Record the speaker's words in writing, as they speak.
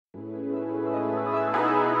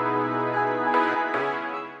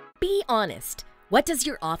honest. What does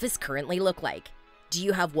your office currently look like? Do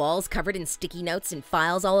you have walls covered in sticky notes and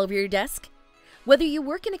files all over your desk? Whether you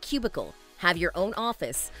work in a cubicle, have your own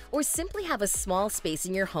office, or simply have a small space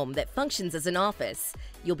in your home that functions as an office,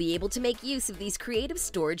 you'll be able to make use of these creative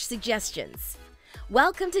storage suggestions.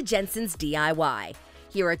 Welcome to Jensen's DIY.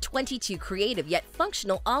 Here are 22 creative yet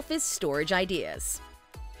functional office storage ideas.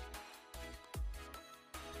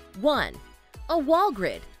 1. A wall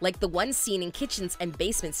grid, like the one seen in kitchens and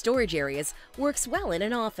basement storage areas, works well in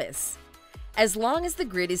an office. As long as the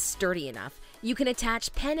grid is sturdy enough, you can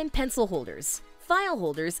attach pen and pencil holders, file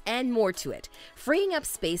holders, and more to it, freeing up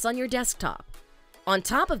space on your desktop. On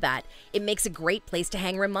top of that, it makes a great place to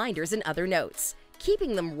hang reminders and other notes,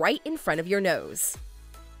 keeping them right in front of your nose.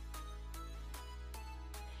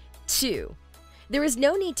 2. There is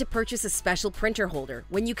no need to purchase a special printer holder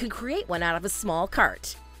when you can create one out of a small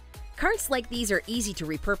cart. Carts like these are easy to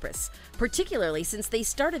repurpose, particularly since they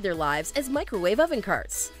started their lives as microwave oven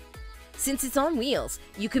carts. Since it's on wheels,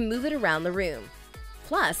 you can move it around the room.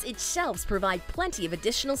 Plus, its shelves provide plenty of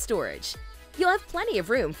additional storage. You'll have plenty of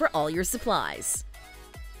room for all your supplies.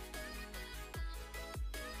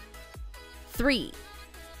 3.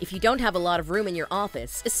 If you don't have a lot of room in your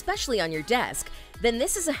office, especially on your desk, then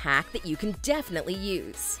this is a hack that you can definitely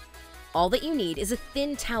use. All that you need is a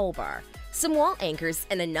thin towel bar, some wall anchors,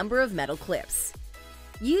 and a number of metal clips.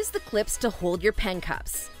 Use the clips to hold your pen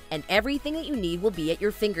cups, and everything that you need will be at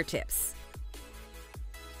your fingertips.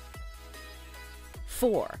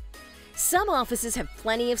 4. Some offices have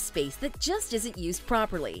plenty of space that just isn't used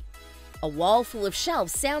properly. A wall full of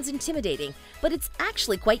shelves sounds intimidating, but it's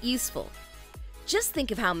actually quite useful. Just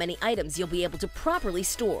think of how many items you'll be able to properly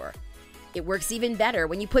store. It works even better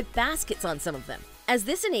when you put baskets on some of them, as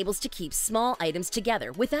this enables to keep small items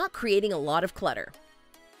together without creating a lot of clutter.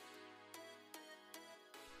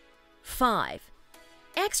 5.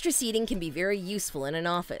 Extra seating can be very useful in an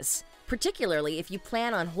office, particularly if you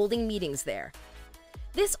plan on holding meetings there.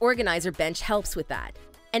 This organizer bench helps with that,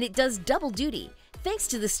 and it does double duty thanks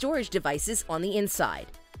to the storage devices on the inside.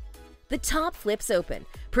 The top flips open,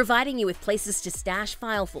 providing you with places to stash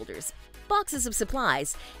file folders, boxes of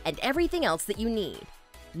supplies, and everything else that you need.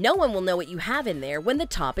 No one will know what you have in there when the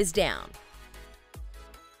top is down.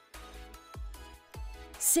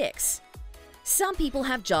 6. Some people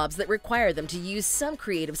have jobs that require them to use some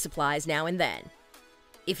creative supplies now and then.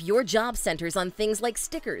 If your job centers on things like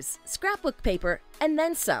stickers, scrapbook paper, and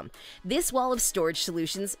then some, this wall of storage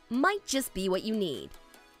solutions might just be what you need.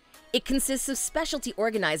 It consists of specialty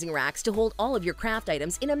organizing racks to hold all of your craft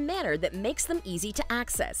items in a manner that makes them easy to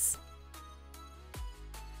access.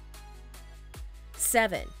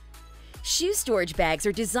 7. Shoe storage bags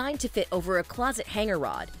are designed to fit over a closet hanger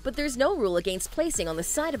rod, but there's no rule against placing on the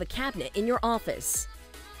side of a cabinet in your office.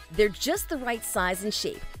 They're just the right size and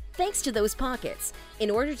shape, thanks to those pockets,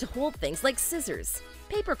 in order to hold things like scissors,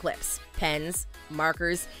 paper clips, pens,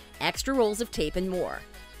 markers, extra rolls of tape, and more.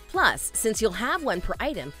 Plus, since you'll have one per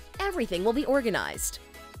item, everything will be organized.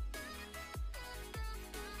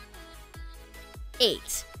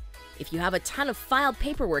 8. If you have a ton of filed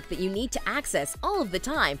paperwork that you need to access all of the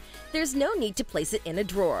time, there's no need to place it in a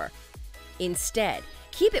drawer. Instead,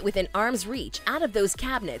 keep it within arm's reach out of those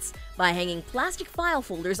cabinets by hanging plastic file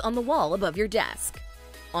folders on the wall above your desk.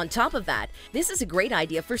 On top of that, this is a great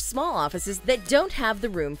idea for small offices that don't have the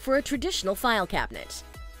room for a traditional file cabinet.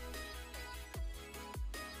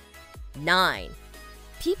 9.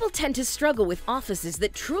 People tend to struggle with offices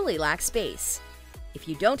that truly lack space. If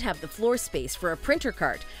you don't have the floor space for a printer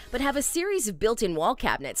cart, but have a series of built-in wall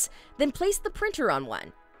cabinets, then place the printer on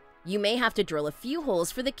one. You may have to drill a few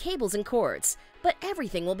holes for the cables and cords, but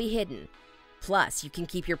everything will be hidden. Plus, you can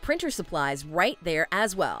keep your printer supplies right there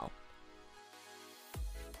as well.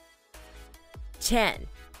 10.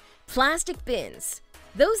 Plastic bins.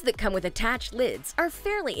 Those that come with attached lids are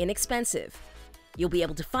fairly inexpensive. You'll be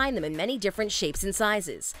able to find them in many different shapes and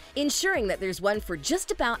sizes, ensuring that there's one for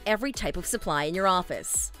just about every type of supply in your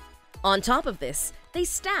office. On top of this, they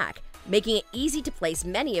stack, making it easy to place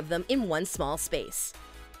many of them in one small space.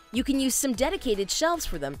 You can use some dedicated shelves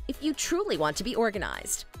for them if you truly want to be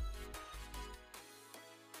organized.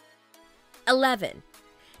 11.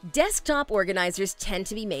 Desktop organizers tend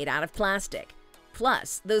to be made out of plastic.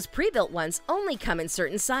 Plus, those pre-built ones only come in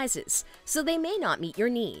certain sizes, so they may not meet your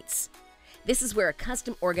needs. This is where a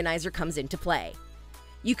custom organizer comes into play.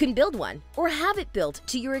 You can build one or have it built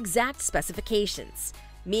to your exact specifications,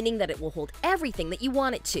 meaning that it will hold everything that you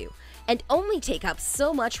want it to and only take up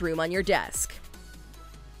so much room on your desk.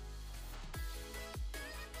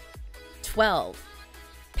 12.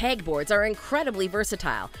 Pegboards are incredibly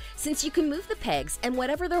versatile since you can move the pegs and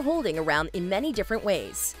whatever they're holding around in many different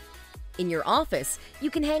ways. In your office, you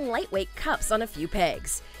can hang lightweight cups on a few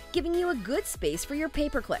pegs, giving you a good space for your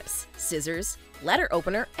paper clips, scissors, letter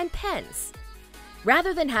opener, and pens.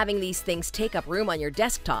 Rather than having these things take up room on your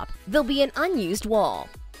desktop, they'll be an unused wall.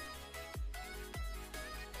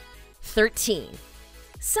 13.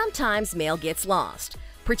 Sometimes mail gets lost,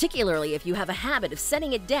 particularly if you have a habit of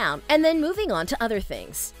setting it down and then moving on to other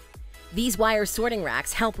things. These wire sorting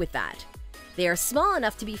racks help with that. They are small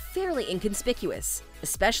enough to be fairly inconspicuous,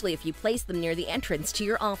 especially if you place them near the entrance to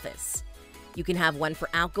your office. You can have one for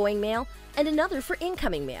outgoing mail and another for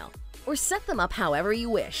incoming mail, or set them up however you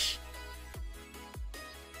wish.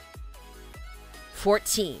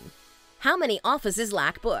 14. How many offices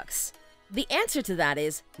lack books? The answer to that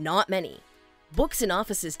is not many. Books and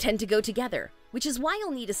offices tend to go together, which is why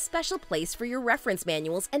you'll need a special place for your reference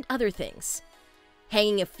manuals and other things.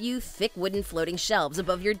 Hanging a few thick wooden floating shelves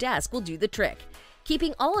above your desk will do the trick,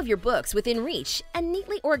 keeping all of your books within reach and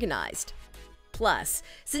neatly organized. Plus,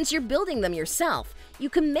 since you're building them yourself, you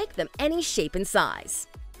can make them any shape and size.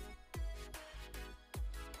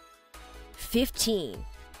 15.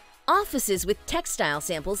 Offices with textile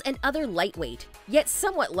samples and other lightweight, yet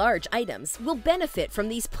somewhat large items will benefit from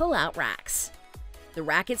these pull-out racks. The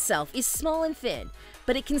rack itself is small and thin,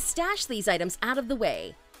 but it can stash these items out of the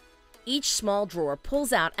way. Each small drawer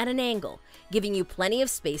pulls out at an angle, giving you plenty of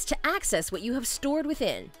space to access what you have stored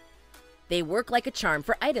within. They work like a charm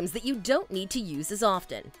for items that you don't need to use as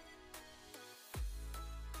often.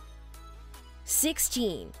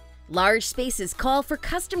 16. Large spaces call for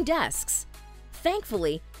custom desks.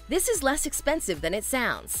 Thankfully, this is less expensive than it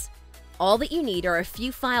sounds. All that you need are a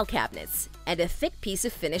few file cabinets and a thick piece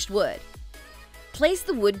of finished wood. Place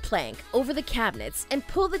the wood plank over the cabinets and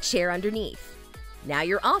pull the chair underneath. Now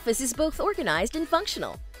your office is both organized and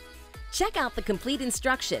functional. Check out the complete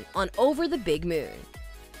instruction on Over the Big Moon.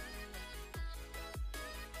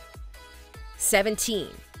 17.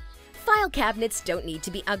 File cabinets don't need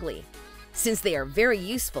to be ugly. Since they are very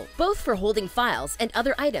useful, both for holding files and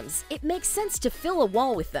other items, it makes sense to fill a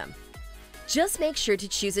wall with them. Just make sure to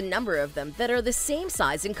choose a number of them that are the same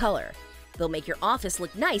size and color. They'll make your office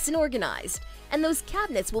look nice and organized, and those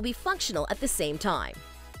cabinets will be functional at the same time.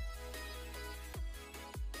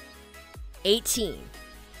 18.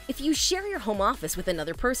 If you share your home office with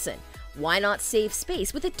another person, why not save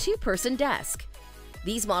space with a two-person desk?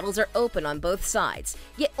 These models are open on both sides,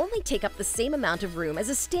 yet only take up the same amount of room as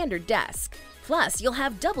a standard desk. Plus, you'll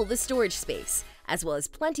have double the storage space, as well as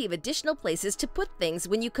plenty of additional places to put things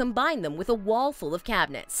when you combine them with a wall full of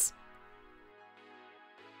cabinets.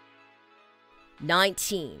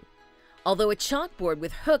 19. Although a chalkboard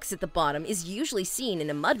with hooks at the bottom is usually seen in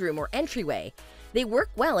a mudroom or entryway, they work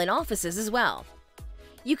well in offices as well.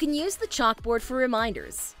 You can use the chalkboard for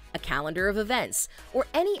reminders, a calendar of events, or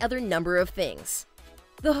any other number of things.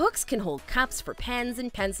 The hooks can hold cups for pens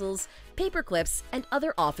and pencils, paper clips, and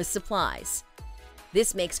other office supplies.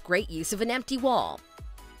 This makes great use of an empty wall.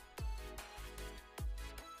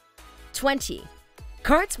 20.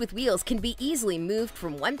 Carts with wheels can be easily moved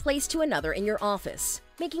from one place to another in your office,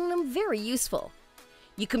 making them very useful.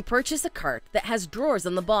 You can purchase a cart that has drawers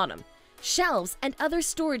on the bottom, shelves, and other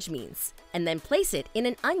storage means, and then place it in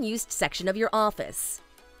an unused section of your office.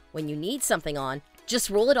 When you need something on, just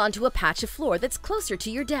roll it onto a patch of floor that's closer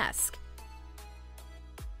to your desk.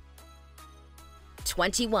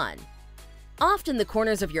 21. Often the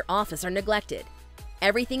corners of your office are neglected.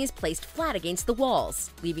 Everything is placed flat against the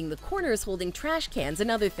walls, leaving the corners holding trash cans and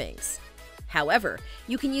other things. However,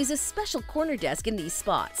 you can use a special corner desk in these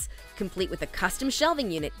spots, complete with a custom shelving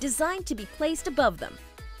unit designed to be placed above them.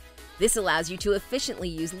 This allows you to efficiently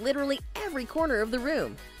use literally every corner of the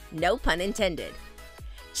room. No pun intended.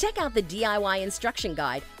 Check out the DIY instruction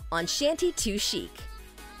guide on Shanty 2 Chic.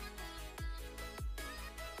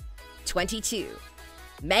 22.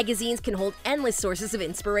 Magazines can hold endless sources of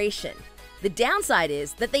inspiration. The downside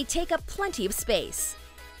is that they take up plenty of space.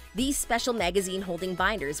 These special magazine holding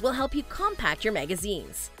binders will help you compact your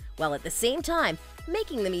magazines, while at the same time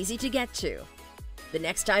making them easy to get to. The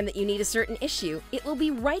next time that you need a certain issue, it will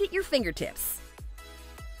be right at your fingertips.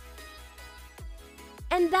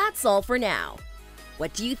 And that's all for now.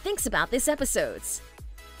 What do you think about this episode?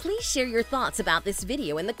 Please share your thoughts about this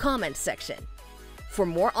video in the comments section. For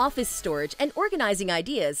more office storage and organizing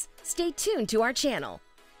ideas, stay tuned to our channel.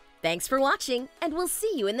 Thanks for watching, and we'll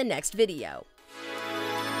see you in the next video.